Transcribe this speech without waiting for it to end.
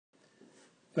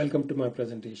Welcome to my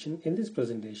presentation. In this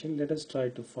presentation, let us try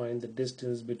to find the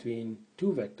distance between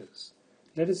two vectors.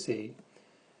 Let us say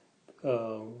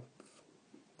uh,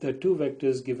 the two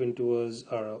vectors given to us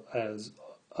are as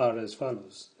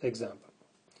follows. Example: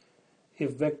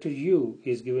 if vector u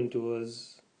is given to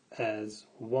us as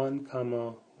 1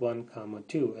 comma 1 comma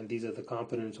 2, and these are the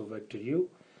components of vector u,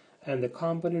 and the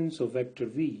components of vector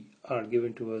v are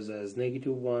given to us as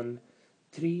 -1,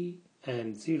 3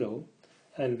 and 0,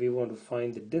 and we want to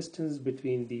find the distance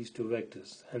between these two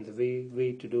vectors, and the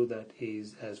way to do that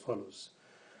is as follows.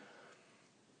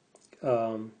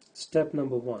 Step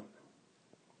number 1,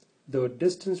 the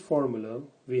distance formula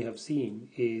we have seen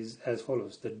is as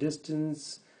follows. The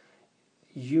distance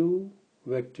u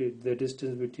vector, the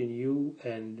distance between u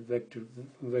and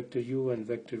vector u and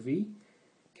vector v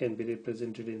can be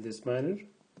represented in this manner,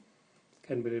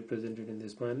 and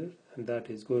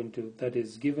that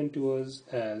is given to us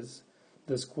as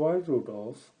the square root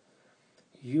of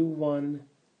u1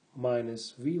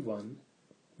 minus v1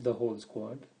 the whole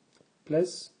squared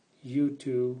plus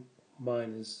u2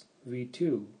 minus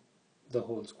v2 the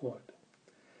whole squared.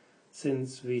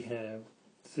 Since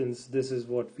this is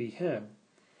what we have,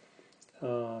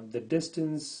 the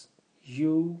distance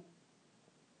u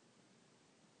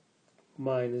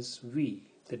minus v,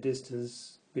 the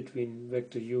distance between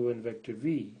vector u and vector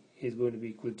v, is going to be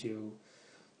equal to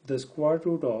the square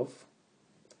root of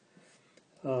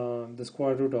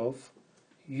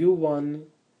u1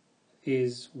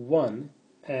 is 1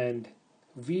 and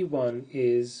v1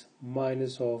 is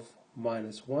minus of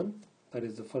minus 1, that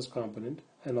is the first component,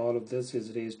 and all of this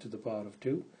is raised to the power of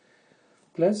 2,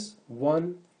 plus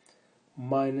 1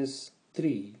 minus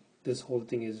 3, this whole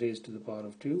thing is raised to the power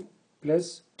of 2,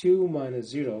 plus 2 minus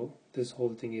 0, this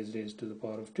whole thing is raised to the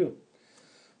power of 2.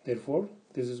 Therefore,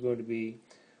 this is going to be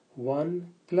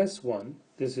 1 plus 1,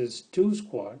 this is 2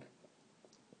 squared,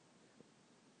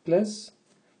 plus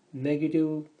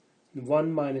negative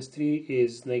 1 minus 3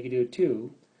 is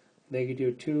 -2,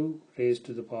 -2 raised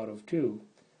to the power of 2,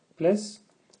 plus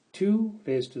 2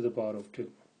 raised to the power of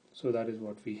 2. So that is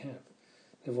what we have.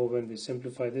 Therefore, when we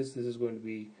simplify this is going to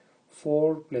be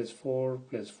 4 plus 4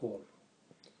 plus 4.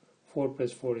 4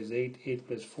 plus 4 is 8, 8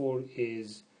 plus 4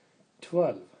 is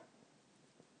 12.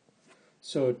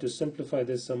 So to simplify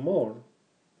this some more,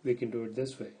 we can do it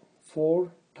this way.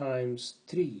 4 times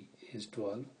 3 is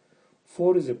 12.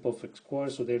 4 is a perfect square,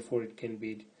 so therefore it can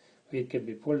be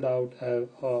pulled out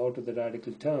of the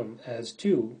radical term as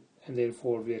 2, and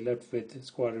therefore we are left with the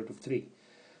square root of 3.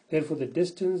 Therefore, the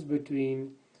distance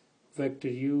between vector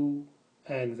u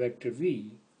and vector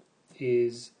v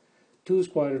is 2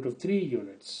 square root of 3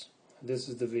 units. This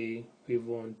is the way we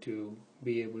want to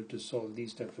be able to solve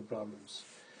these types of problems.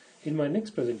 In my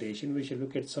next presentation, we shall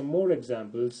look at some more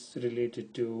examples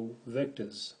related to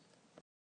vectors.